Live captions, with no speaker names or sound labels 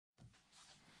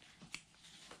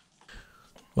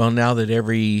Well, now that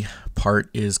every part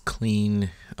is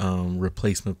clean,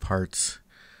 replacement parts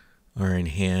are in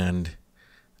hand,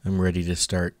 I'm ready to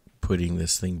start putting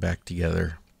this thing back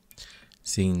together,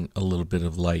 seeing a little bit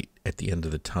of light at the end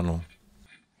of the tunnel.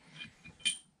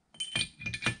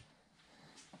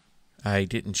 I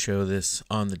didn't show this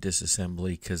on the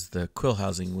disassembly because the quill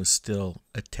housing was still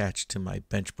attached to my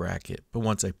bench bracket, but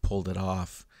once I pulled it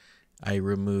off, I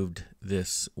removed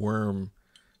this worm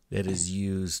that is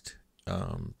used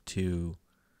to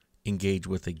engage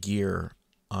with a gear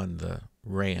on the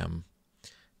ram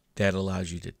that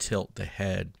allows you to tilt the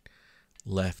head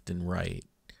left and right.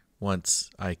 Once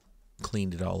I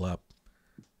cleaned it all up,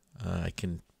 I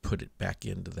can put it back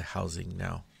into the housing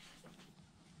now.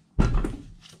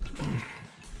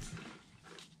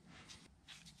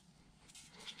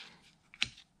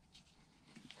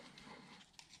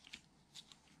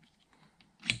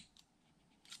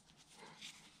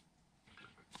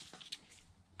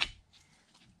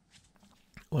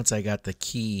 Once I got the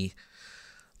key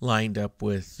lined up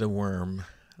with the worm,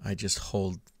 I just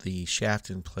hold the shaft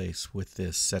in place with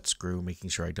this set screw,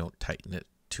 making sure I don't tighten it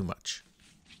too much.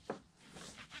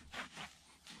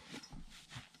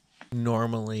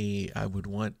 Normally, I would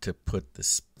want to put the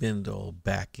spindle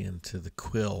back into the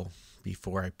quill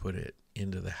before I put it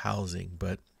into the housing,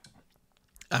 but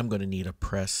I'm going to need a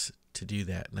press to do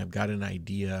that, and I've got an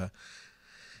idea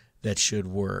that should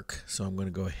work. So I'm going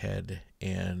to go ahead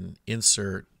and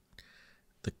insert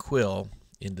the quill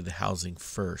into the housing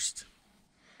first.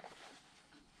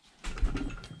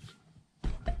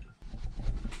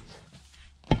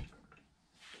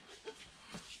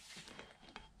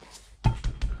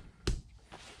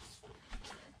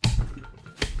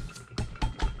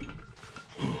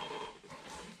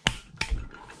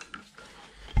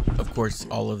 Of course,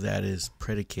 all of that is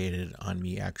predicated on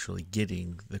me actually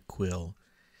getting the quill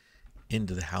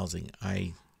into the housing.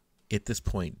 I, at this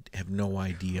point, have no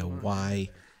idea why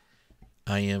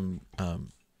I am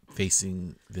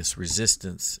facing this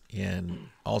resistance, and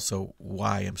also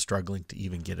why I'm struggling to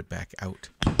even get it back out.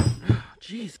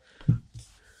 Jeez.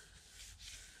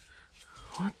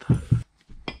 What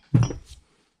the?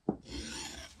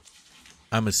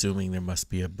 I'm assuming there must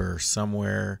be a burr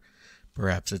somewhere.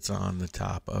 Perhaps it's on the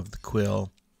top of the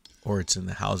quill, or it's in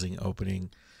the housing opening.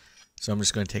 So I'm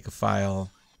just going to take a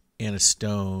file and a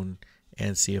stone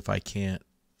and see if I can't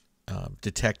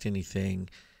detect anything,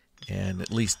 and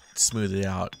at least smooth it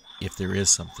out if there is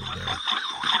something there.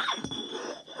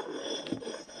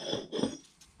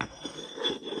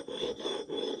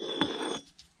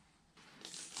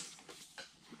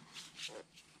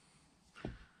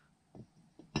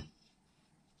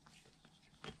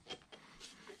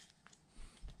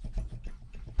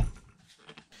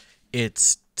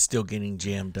 It's still getting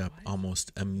jammed up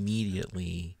almost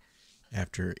immediately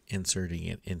after inserting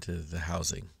it into the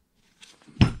housing.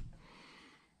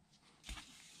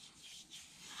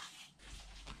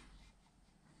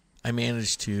 I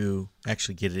managed to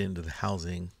actually get it into the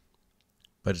housing,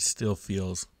 but it still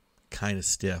feels kind of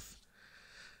stiff.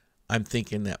 I'm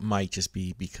thinking that might just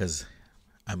be because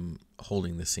I'm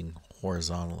holding this thing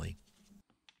horizontally.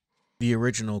 The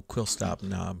original quill stop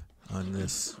knob on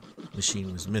this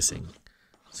machine was missing,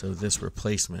 so this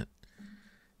replacement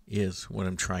is what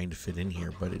I'm trying to fit in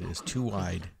here, but it is too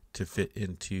wide to fit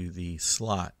into the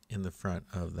slot in the front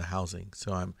of the housing.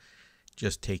 So I'm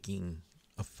just taking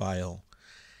a file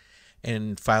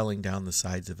and filing down the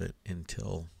sides of it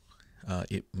until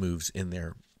it moves in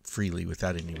there freely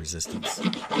without any resistance.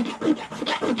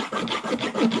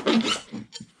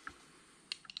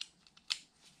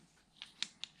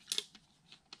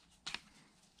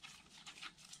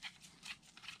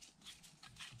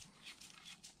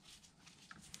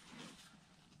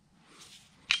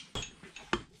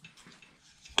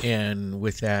 And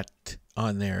with that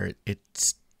on there,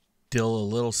 it's still a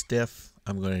little stiff.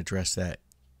 I'm going to address that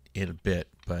in a bit,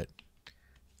 but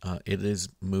it is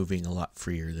moving a lot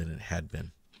freer than it had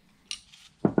been.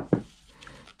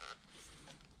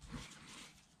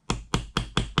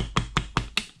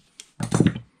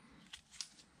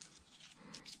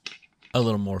 A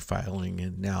little more filing,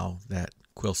 and now that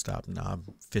quill stop knob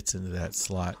fits into that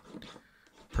slot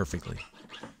perfectly.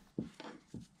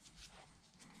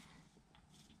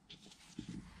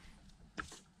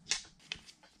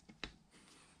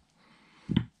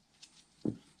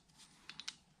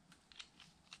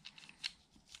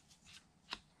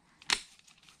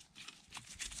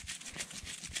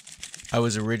 I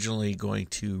was originally going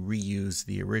to reuse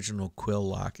the original quill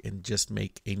lock and just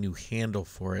make a new handle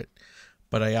for it,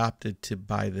 but I opted to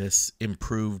buy this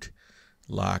improved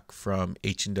lock from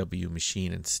H&W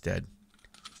Machine instead.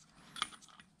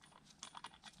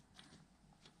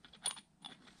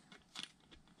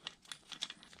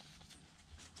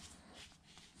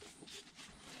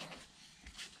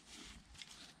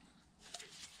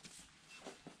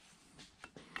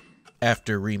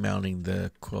 After remounting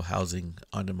the quill housing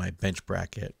onto my bench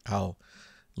bracket, I'll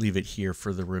leave it here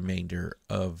for the remainder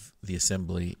of the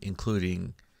assembly,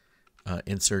 including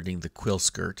inserting the quill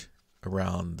skirt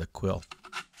around the quill.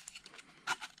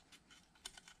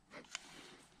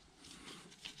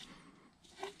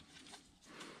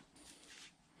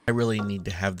 I really need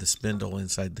to have the spindle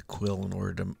inside the quill in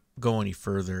order to go any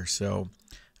further, so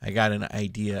I got an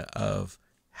idea of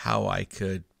how I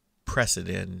could press it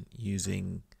in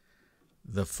using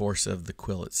the force of the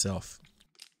quill itself.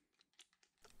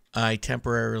 I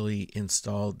temporarily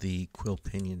installed the quill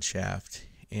pinion shaft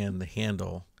and the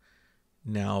handle.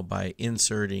 Now by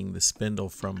inserting the spindle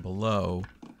from below,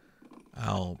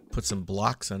 I'll put some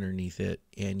blocks underneath it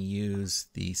and use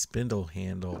the spindle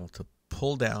handle to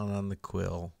pull down on the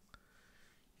quill,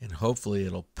 and hopefully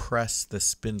it'll press the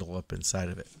spindle up inside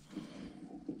of it.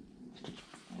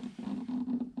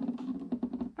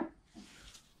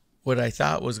 What I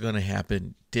thought was going to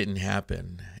happen didn't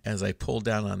happen. As I pulled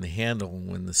down on the handle,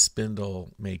 when the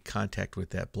spindle made contact with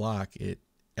that block, it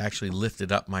actually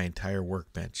lifted up my entire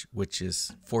workbench, which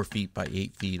is 4 feet by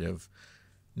 8 feet of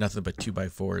nothing but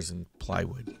 2x4s and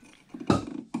plywood.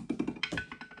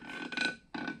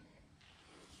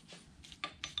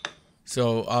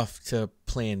 So off to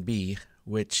plan B,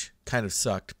 which kind of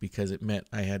sucked because it meant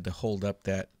I had to hold up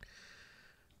that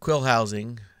quill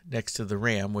housing next to the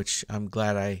ram, which I'm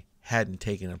glad I hadn't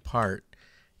taken apart,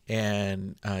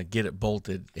 and get it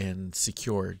bolted and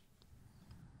secured.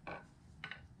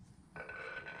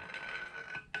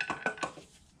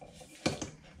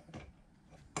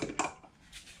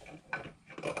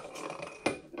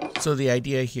 So the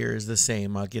idea here is the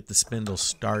same. I'll get the spindle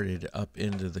started up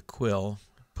into the quill,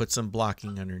 put some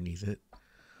blocking underneath it,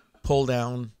 pull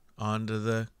down onto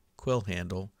the quill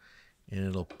handle, and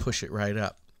it'll push it right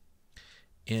up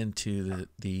into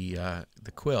the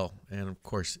quill. And of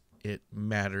course it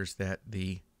matters that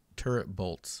the turret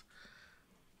bolts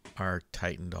are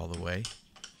tightened all the way.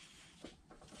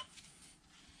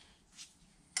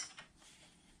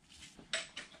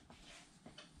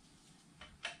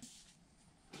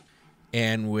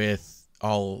 And with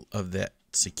all of that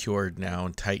secured now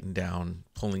and tightened down,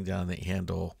 pulling down the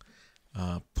handle,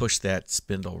 push that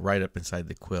spindle right up inside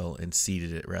the quill and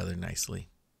seated it rather nicely.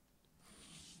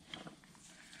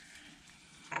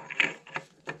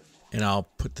 And I'll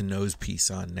put the nose piece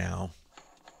on now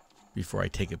before I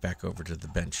take it back over to the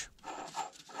bench.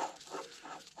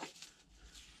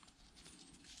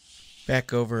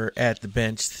 Back over at the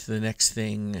bench, the next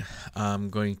thing I'm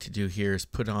going to do here is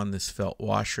put on this felt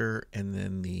washer and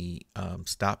then the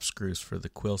stop screws for the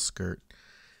quill skirt.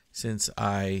 Since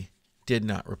I did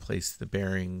not replace the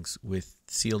bearings with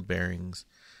sealed bearings,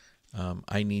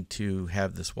 I need to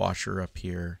have this washer up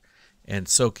here and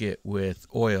soak it with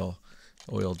oil.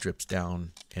 Oil drips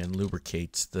down and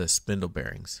lubricates the spindle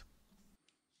bearings.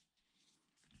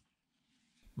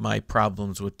 My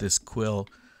problems with this quill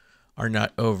are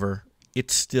not over. It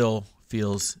still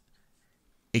feels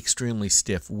extremely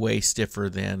stiff, way stiffer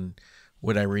than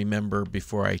what I remember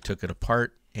before I took it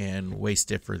apart, and way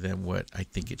stiffer than what I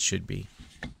think it should be.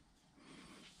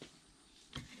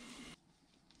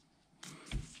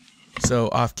 So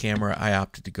off camera, I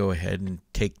opted to go ahead and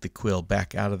take the quill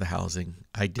back out of the housing.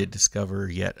 I did discover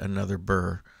yet another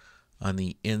burr on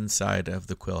the inside of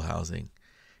the quill housing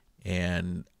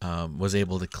and was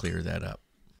able to clear that up.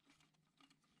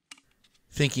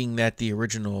 Thinking that the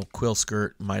original quill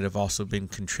skirt might have also been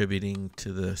contributing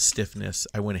to the stiffness,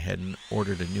 I went ahead and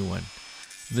ordered a new one.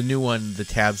 The new one, the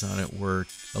tabs on it were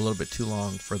a little bit too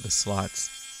long for the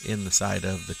slots in the side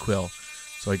of the quill,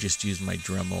 so I just used my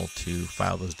Dremel to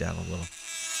file those down a little.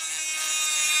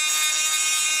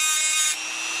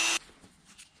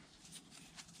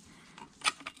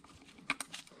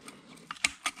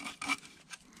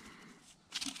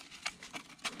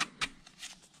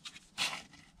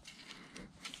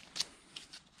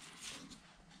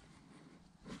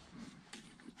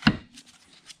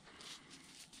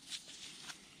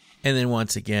 And then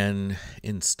once again,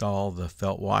 install the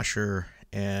felt washer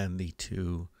and the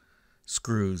 2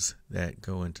 screws that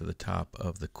go into the top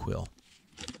of the quill.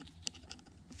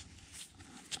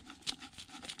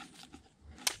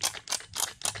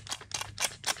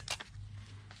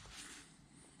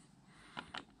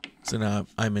 So now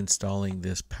I'm installing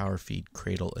this power feed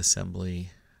cradle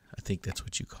assembly. I think that's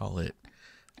what you call it.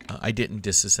 I didn't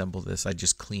disassemble this. I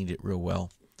just cleaned it real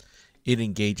well. It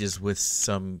engages with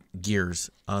some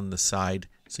gears on the side,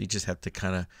 so you just have to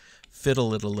kind of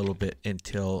fiddle it a little bit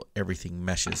until everything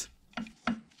meshes.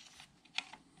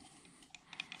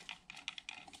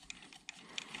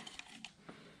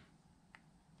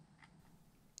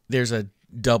 There's a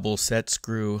double set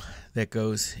screw that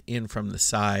goes in from the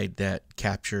side that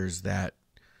captures that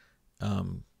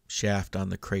shaft on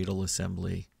the cradle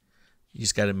assembly. You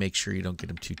just got to make sure you don't get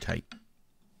them too tight.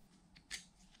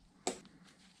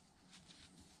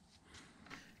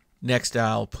 Next,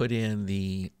 I'll put in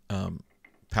the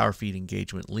power feed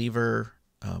engagement lever.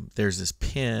 There's this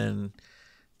pin.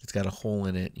 It's got a hole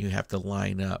in it. You have to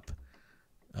line up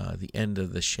the end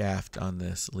of the shaft on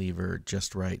this lever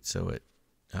just right so it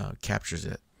captures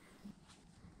it.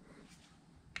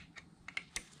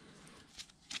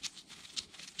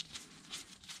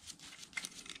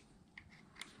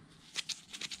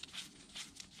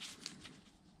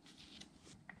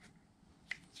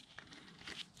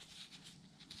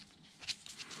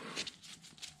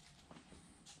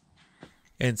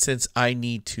 And since I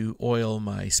need to oil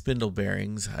my spindle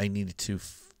bearings, I needed to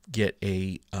get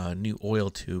a new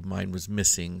oil tube. Mine was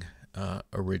missing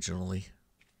originally.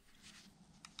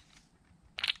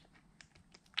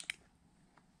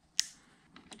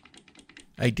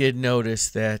 I did notice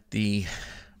that the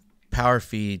power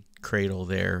feed cradle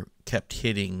there kept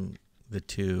hitting the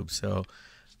tube, so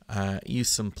I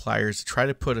used some pliers to try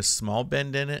to put a small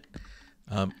bend in it.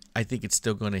 I think it's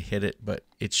still going to hit it, but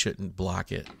it shouldn't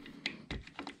block it.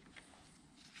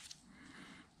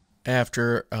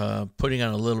 After putting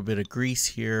on a little bit of grease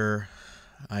here,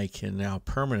 I can now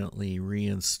permanently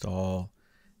reinstall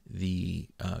the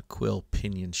Quill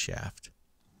pinion shaft.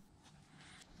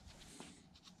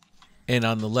 And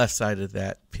on the left side of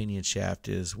that pinion shaft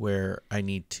is where I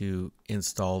need to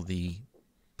install the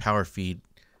power feed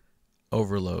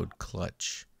overload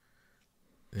clutch.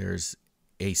 There's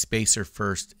a spacer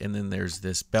first, and then there's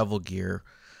this bevel gear,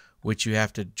 which you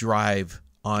have to drive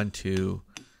onto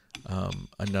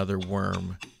another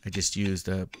worm. I just used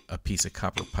a piece of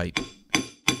copper pipe.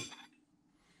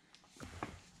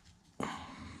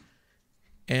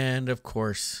 And of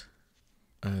course,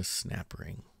 a snap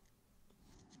ring.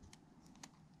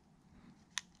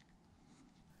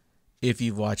 If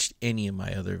you've watched any of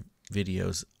my other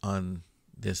videos on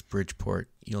this Bridgeport,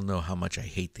 you'll know how much I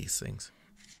hate these things.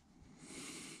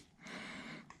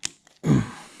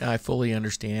 I fully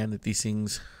understand that these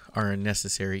things are a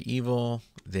necessary evil.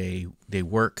 They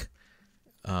work.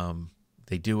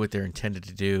 They do what they're intended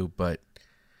to do, but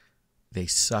they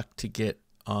suck to get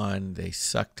on. They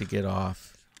suck to get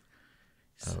off.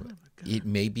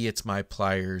 Maybe it's my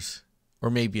pliers,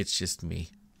 or maybe it's just me.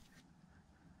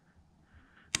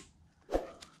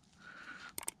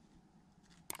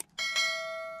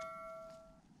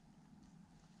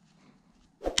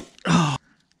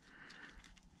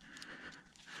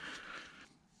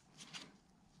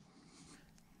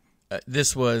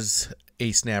 This was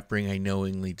a snap ring I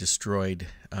knowingly destroyed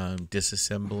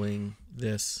disassembling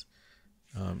this.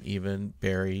 Even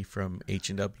Barry from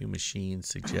H&W Machines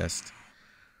suggests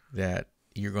that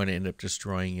you're going to end up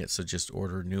destroying it, so just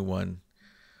order a new one,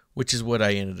 which is what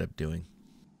I ended up doing.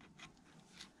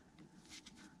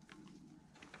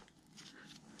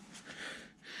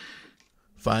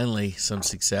 Finally, some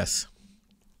success.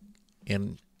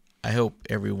 And I hope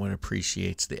everyone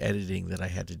appreciates the editing that I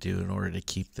had to do in order to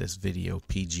keep this video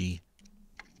PG.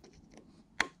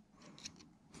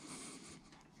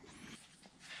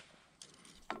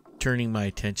 Turning my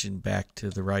attention back to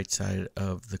the right side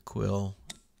of the Quill,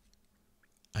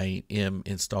 I am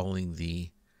installing the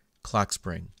clock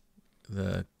spring.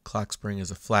 The clock spring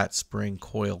is a flat spring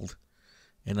coiled,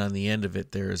 and on the end of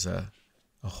it there's a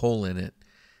hole in it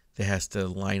that has to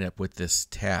line up with this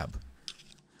tab.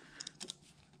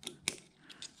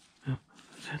 Oh,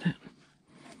 is that it?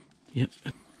 Yep.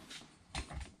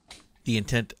 The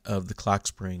intent of the clock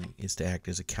spring is to act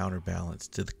as a counterbalance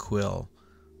to the Quill,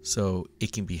 so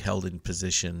it can be held in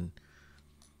position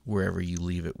wherever you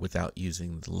leave it without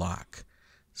using the lock.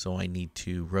 So I need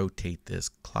to rotate this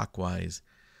clockwise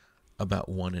about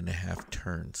 1.5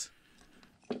 turns.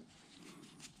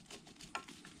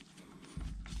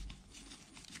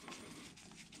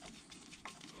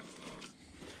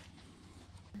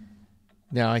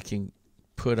 Now I can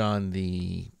put on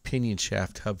the pinion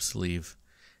shaft hub sleeve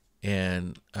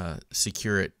and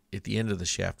secure it at the end of the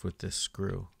shaft with this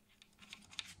screw.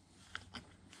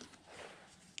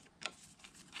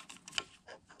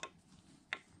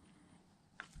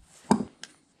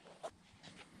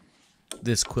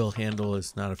 This Quill handle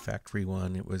is not a factory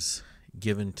one. It was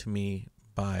given to me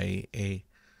by a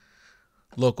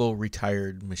local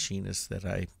retired machinist that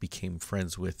I became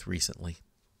friends with recently.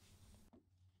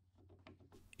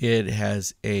 It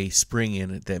has a spring in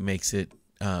it that makes it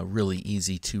really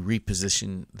easy to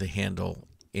reposition the handle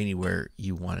anywhere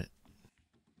you want it.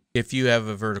 If you have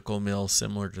a vertical mill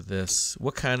similar to this,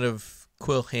 what kind of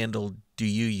Quill handle do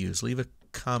you use? Leave a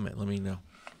comment. Let me know.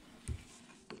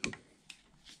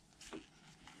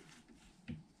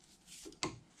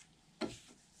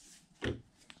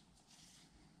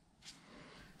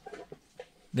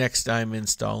 Next, I'm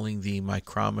installing the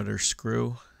micrometer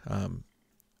screw.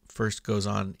 First goes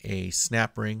on a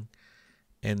snap ring,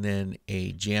 and then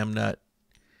a jam nut,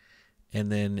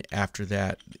 and then after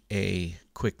that a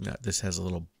quick nut. This has a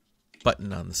little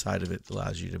button on the side of it that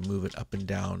allows you to move it up and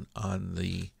down on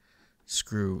the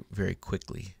screw very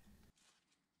quickly.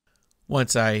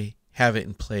 Once I have it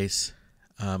in place,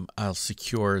 I'll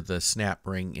secure the snap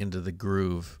ring into the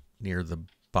groove near the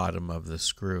bottom of the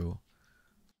screw.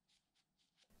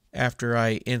 After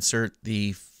I insert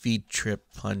the feed trip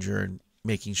plunger and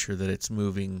making sure that it's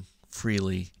moving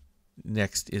freely,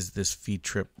 next is this feed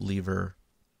trip lever.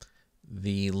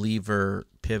 The lever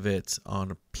pivots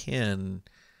on a pin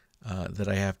that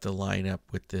I have to line up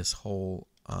with this hole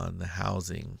on the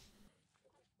housing.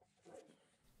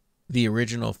 The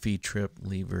original feed trip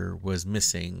lever was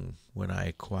missing when I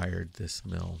acquired this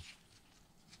mill.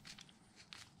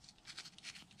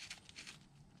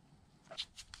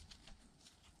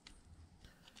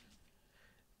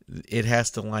 It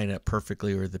has to line up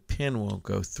perfectly or the pin won't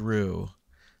go through.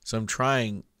 So I'm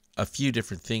trying a few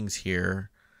different things here,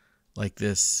 like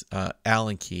this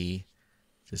Allen key,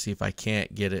 to see if I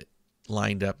can't get it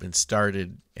lined up and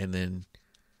started, and then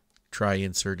try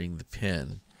inserting the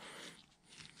pin.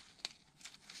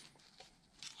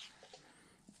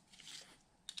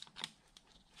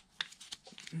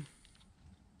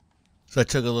 So I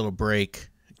took a little break,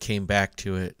 came back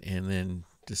to it, and then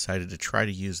decided to try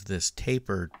to use this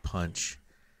tapered punch,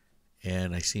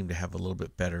 and I seem to have a little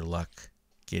bit better luck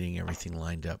getting everything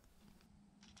lined up.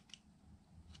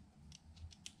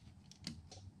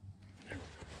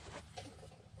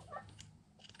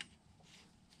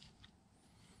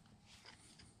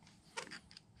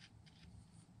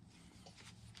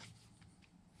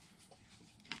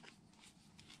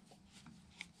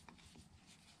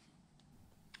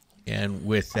 And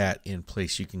with that in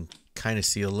place, you can kind of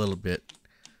see a little bit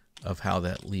of how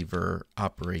that lever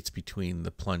operates between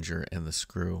the plunger and the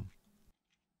screw.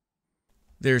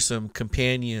 There's some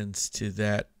companions to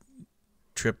that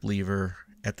trip lever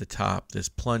at the top, this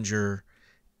plunger,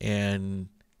 and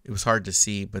it was hard to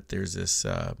see, but there's this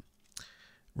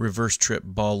reverse trip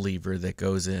ball lever that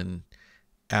goes in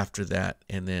after that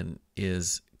and then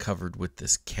is covered with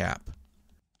this cap.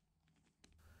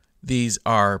 These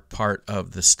are part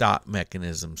of the stop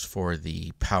mechanisms for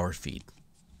the power feed.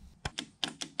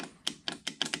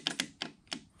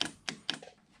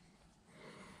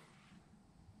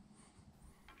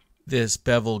 This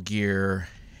bevel gear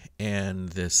and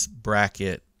this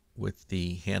bracket with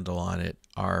the handle on it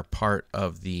are part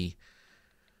of the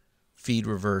feed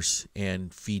reverse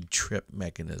and feed trip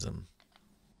mechanism.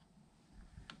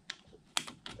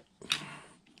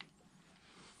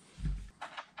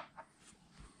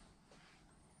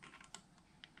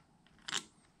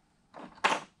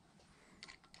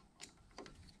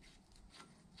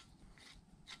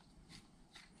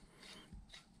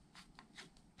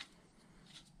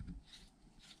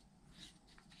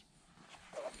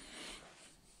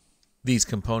 These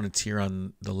components here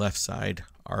on the left side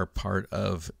are part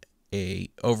of a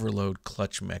overload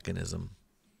clutch mechanism.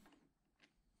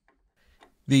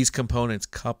 These components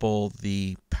couple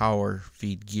the power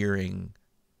feed gearing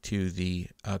to the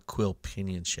Quill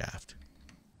pinion shaft.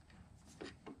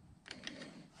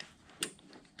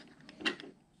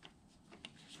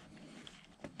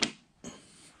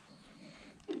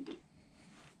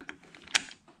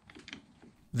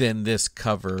 Then this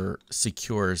cover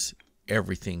secures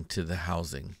everything to the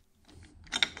housing.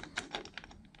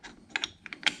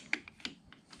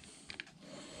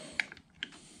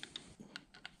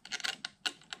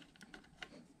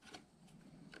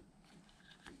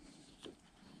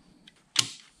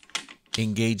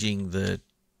 Engaging the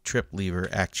trip lever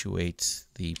actuates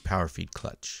the power feed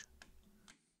clutch.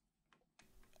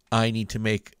 I need to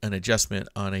make an adjustment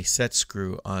on a set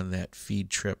screw on that feed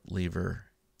trip lever.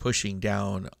 Pushing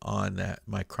down on that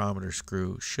micrometer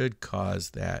screw should cause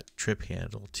that trip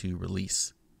handle to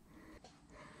release.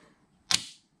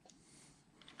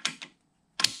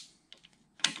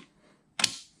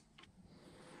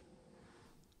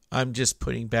 I'm just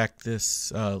putting back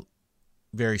this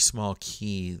very small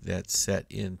key that's set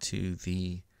into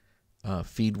the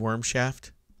feed worm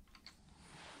shaft.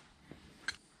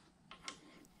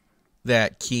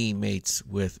 That key mates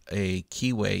with a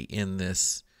keyway in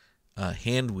this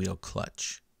hand wheel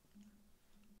clutch.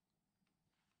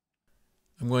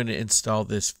 I'm going to install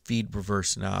this feed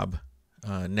reverse knob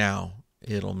now.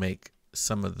 It'll make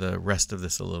some of the rest of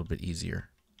this a little bit easier.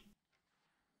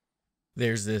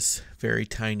 There's this very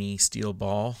tiny steel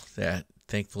ball that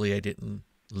thankfully I didn't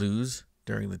lose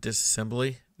during the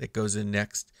disassembly that goes in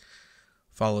next,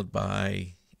 followed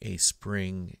by a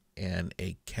spring and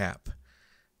a cap.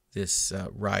 This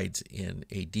rides in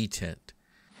a detent.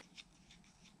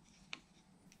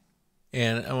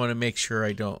 And I want to make sure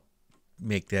I don't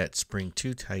make that spring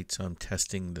too tight, so I'm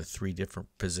testing the 3 different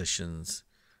positions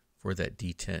for that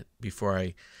detent before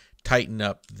I tighten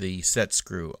up the set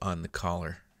screw on the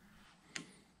collar.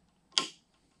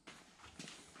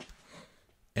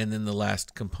 And then the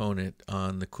last component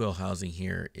on the quill housing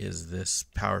here is this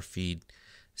power feed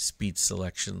speed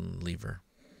selection lever.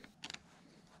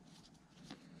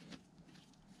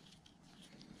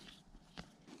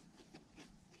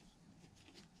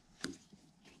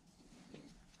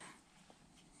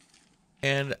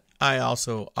 And I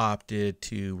also opted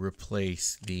to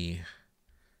replace the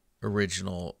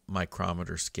original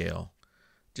micrometer scale.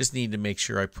 Just need to make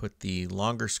sure I put the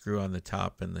longer screw on the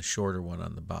top and the shorter one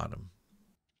on the bottom.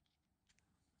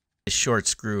 The short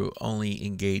screw only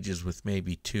engages with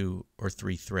maybe 2 or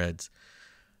 3 threads,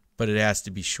 but it has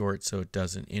to be short so it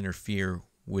doesn't interfere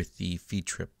with the feed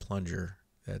trip plunger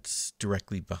that's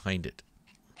directly behind it.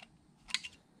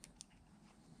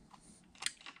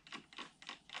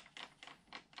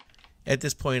 At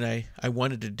this point, I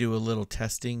wanted to do a little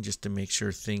testing just to make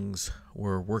sure things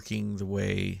were working the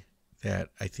way that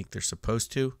I think they're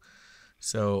supposed to.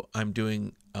 So I'm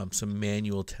doing some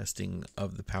manual testing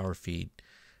of the power feed.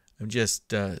 I'm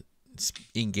just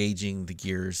engaging the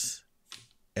gears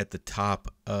at the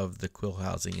top of the quill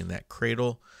housing in that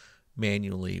cradle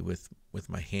manually with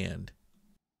my hand.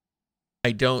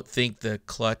 I don't think the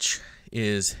clutch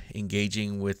is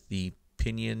engaging with the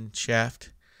pinion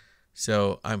shaft,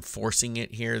 so I'm forcing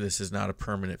it here. This is not a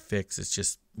permanent fix. It's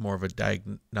just more of a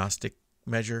diagnostic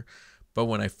measure. But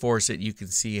when I force it, you can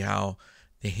see how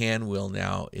the hand wheel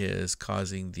now is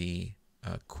causing the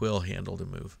quill handle to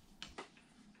move.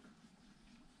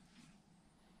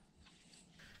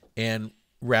 And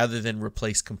rather than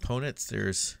replace components,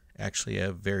 there's actually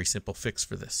a very simple fix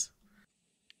for this.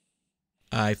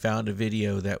 I found a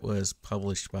video that was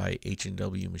published by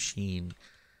H&W Machine.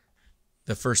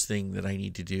 The first thing that I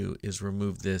need to do is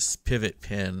remove this pivot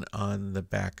pin on the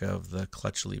back of the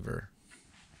clutch lever.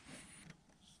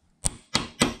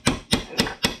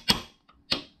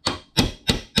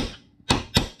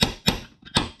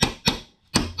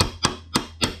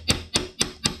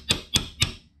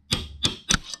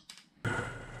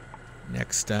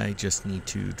 Next, I just need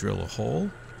to drill a hole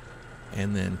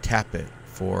and then tap it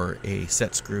for a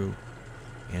set screw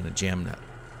and a jam nut.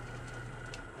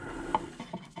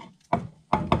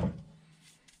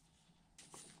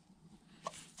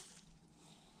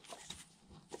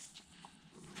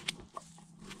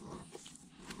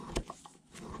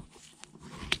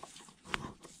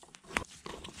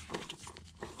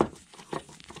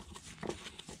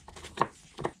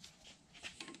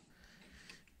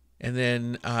 And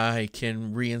then I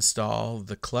can reinstall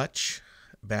the clutch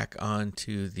back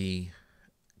onto the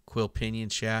quill pinion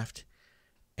shaft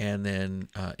and then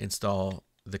install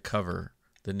the cover,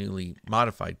 the newly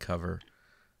modified cover.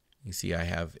 You see I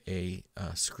have a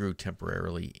screw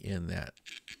temporarily in that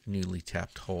newly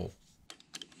tapped hole.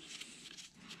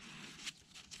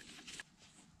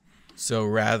 So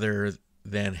rather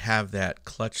than have that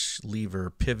clutch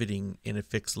lever pivoting in a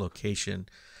fixed location,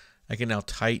 I can now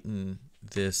tighten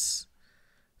this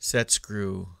set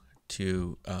screw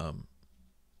to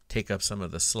take up some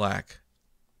of the slack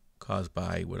caused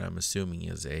by what I'm assuming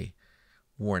is a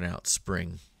worn out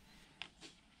spring.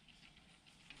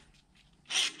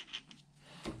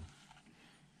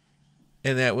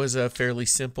 And that was a fairly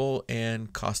simple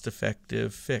and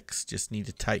cost-effective fix. Just need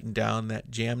to tighten down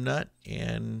that jam nut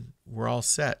and we're all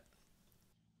set.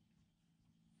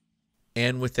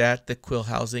 And with that, the quill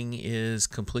housing is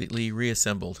completely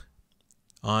reassembled.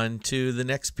 On to the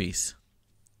next piece.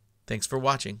 Thanks for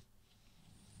watching.